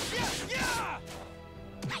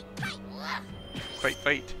 fight! Fight,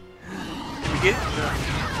 fight. Did we get it? No.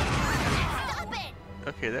 Stop it!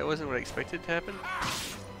 Okay, that wasn't what I expected to happen.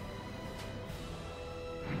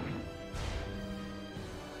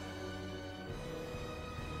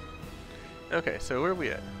 Okay, so where are we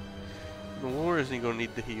at? The war isn't going to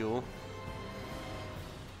need the heal.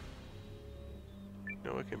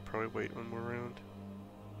 can probably wait one more round.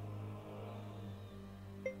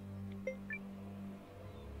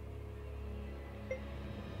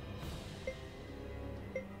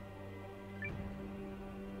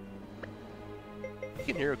 He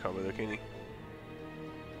can hero combo though, can he?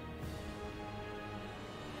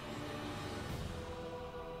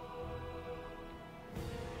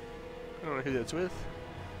 I don't know who that's with.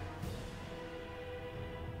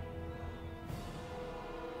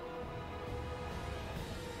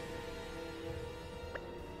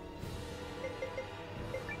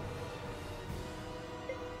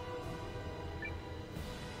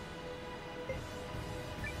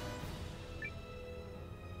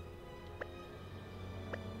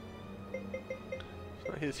 It's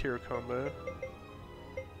not his hero combo.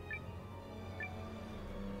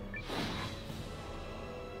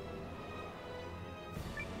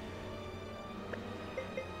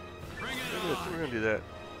 We're gonna do that.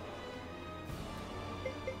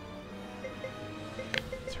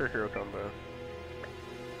 It's her hero combo.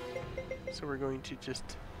 So we're going to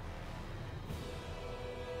just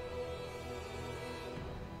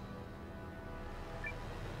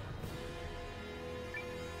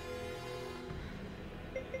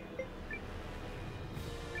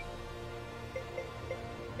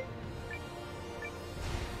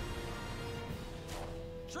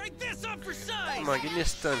Trade this up for size! come on, get me a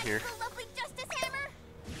stun here. The lovely Justice Hammer.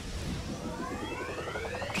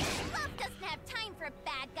 Love doesn't have time for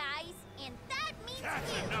bad guys, and that means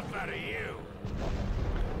That's you. enough out of you.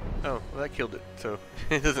 Oh, well that killed it, so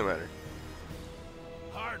it doesn't matter.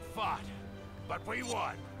 Hard fought, but we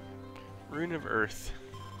won. Rune of Earth.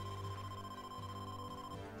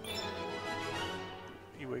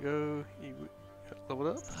 Here we go. You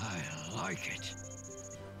leveled up. I like it.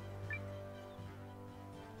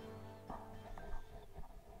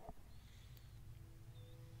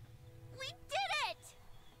 We did it!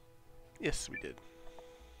 Yes, we did.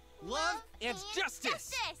 Love and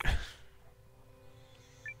justice!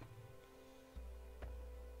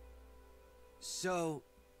 So,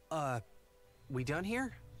 we done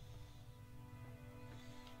here?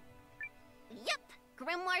 Yep,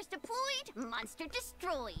 grimoires deployed, monster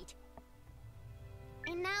destroyed.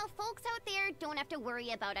 And now folks out there don't have to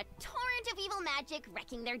worry about a torrent of evil magic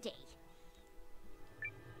wrecking their day.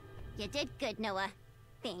 You did good, Nowa.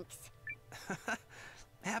 Thanks.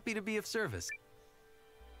 Happy to be of service.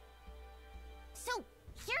 So,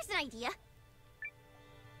 here's an idea.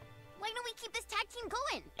 Why don't we keep this tag team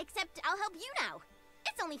going? Except I'll help you now.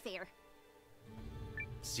 It's only fair.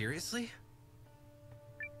 Seriously?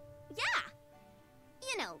 Yeah.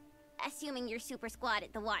 You know, assuming your super squad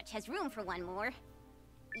at the Watch has room for one more.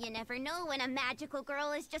 You never know when a magical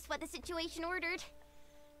girl is just what the situation ordered.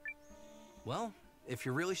 Well, if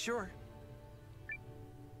you're really sure.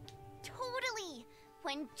 Totally.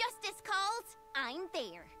 When justice calls, I'm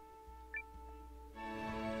there.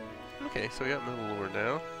 Okay, so we got Middle Lord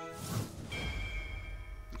now.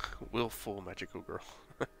 Willful magical girl.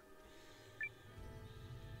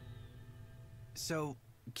 So,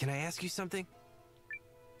 can I ask you something?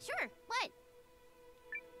 Sure, what?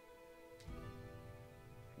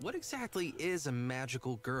 What exactly is a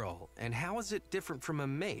magical girl, and how is it different from a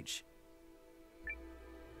mage?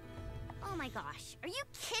 Oh my gosh, are you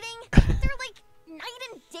kidding? They're like night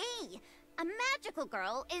and day. A magical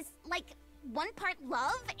girl is like one part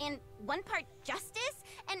love and one part justice,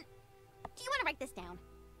 and do you want to write this down?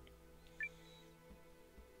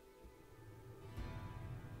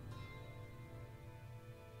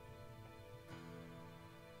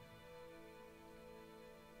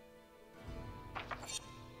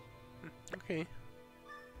 Okay.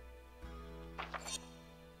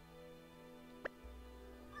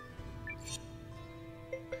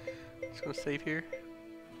 Just gonna save here.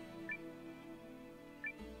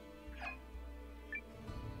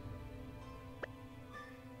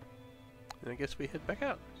 And I guess we head back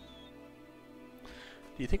out. Do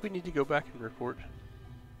you think we need to go back and report?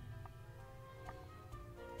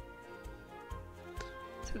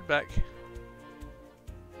 Let's head back.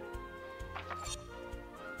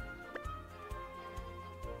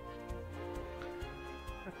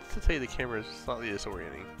 To tell you, the camera is slightly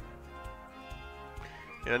disorienting.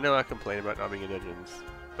 And I know I complain about not being in dungeons,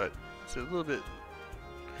 but it's a little bit...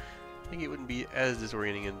 I think it wouldn't be as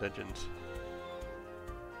disorienting in dungeons.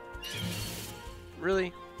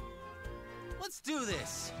 Really? Let's do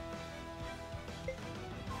this!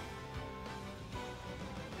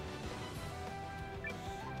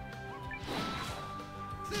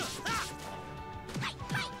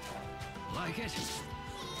 Like it?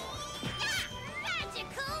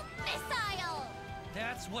 Magical missile!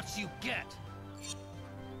 That's what you get!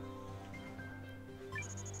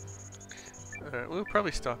 Alright, we'll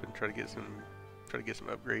probably stop and try to get some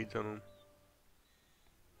upgrades on them.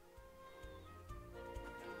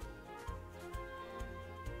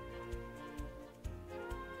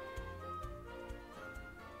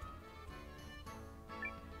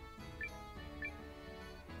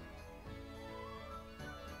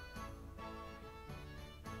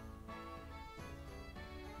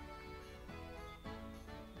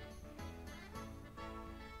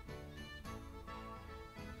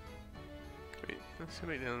 Wait, let's sit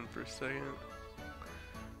back down for a second.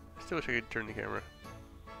 I still wish I could turn the camera.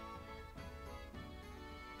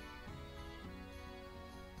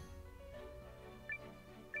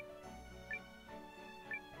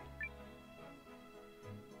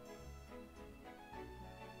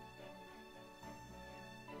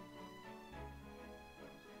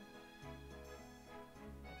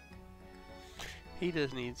 He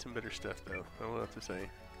does need some better stuff though, I will have to say.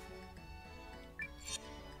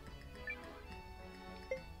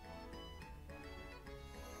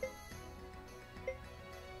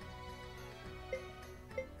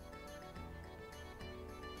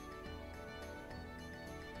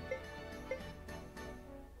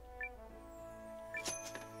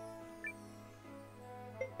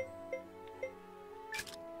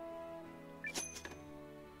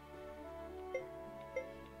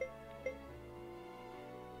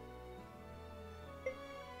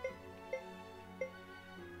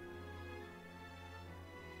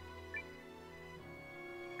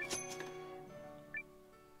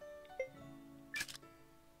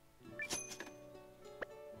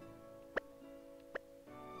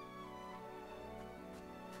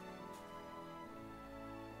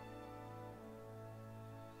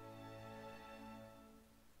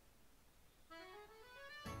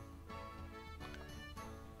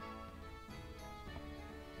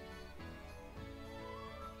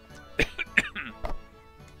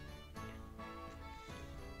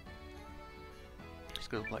 Just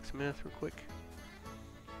go to the blacksmith real quick.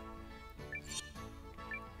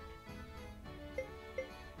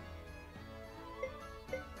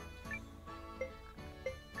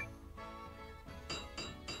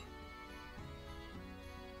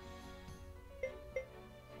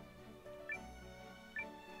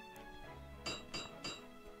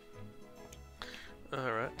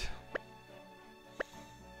 All right.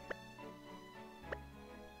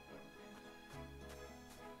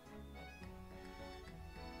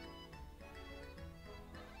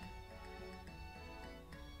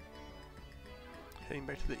 Heading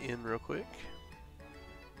back to the inn real quick.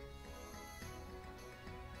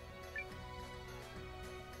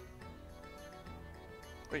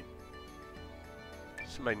 Wait.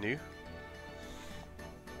 Somebody new?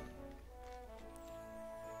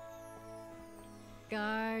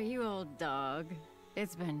 Gar, you old dog.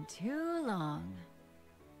 It's been too long.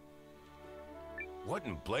 What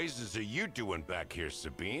in blazes are you doing back here,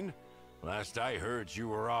 Sabine? Last I heard, you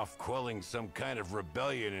were off quelling some kind of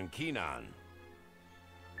rebellion in Kenan.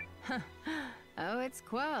 Oh, it's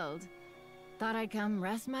quelled. Thought I'd come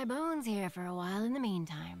rest my bones here for a while in the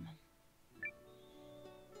meantime.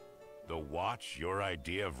 The Watch, your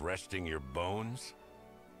idea of resting your bones?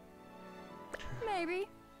 Maybe.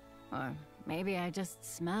 Or maybe I just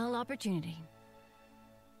smell opportunity.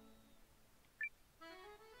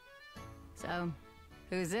 So,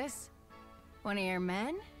 who's this? One of your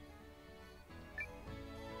men?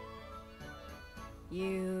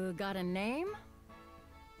 You got a name?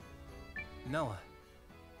 Nowa.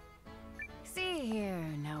 See here,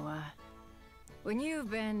 Nowa. When you've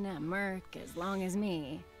been a merc as long as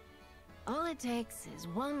me, all it takes is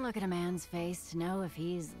one look at a man's face to know if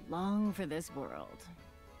he's long for this world.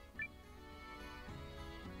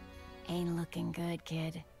 Ain't looking good,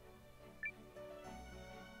 kid.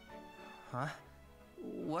 Huh?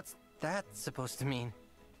 What's that supposed to mean?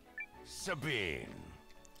 Sabine.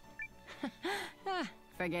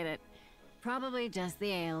 Forget it. Probably just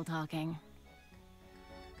the ale talking.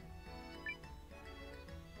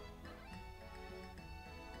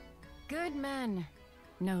 Good men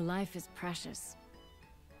know life is precious,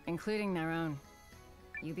 including their own.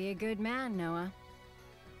 You be a good man, Nowa.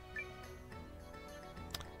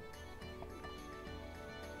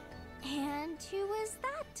 And who was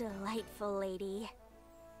that delightful lady?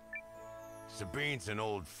 Sabine's an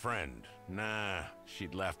old friend. Nah,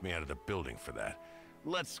 she'd laugh me out of the building for that.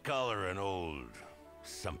 Let's call her an old...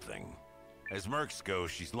 something. As mercs go,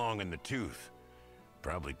 she's long in the tooth.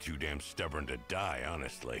 Probably too damn stubborn to die,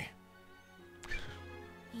 honestly.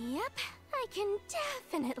 Yep, I can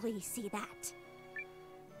definitely see that.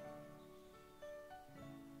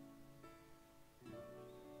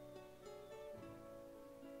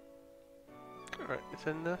 Alright, is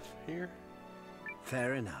that enough here?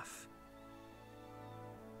 Fair enough.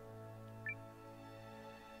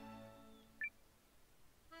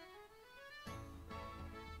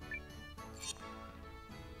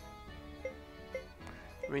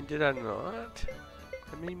 I mean, did I not?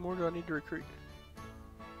 How many more do I need to recruit?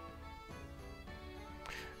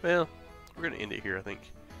 Well, we're gonna end it here, I think.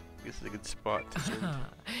 This is a good spot to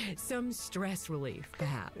end. Some stress relief,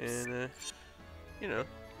 perhaps. And, you know,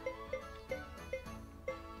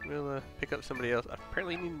 we'll pick up somebody else. I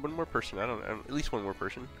apparently need one more person. I don't know, at least one more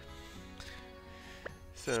person.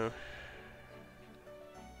 So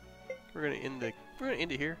we're gonna end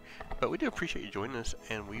it here. But we do appreciate you joining us,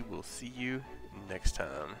 and we will see you next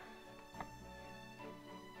time.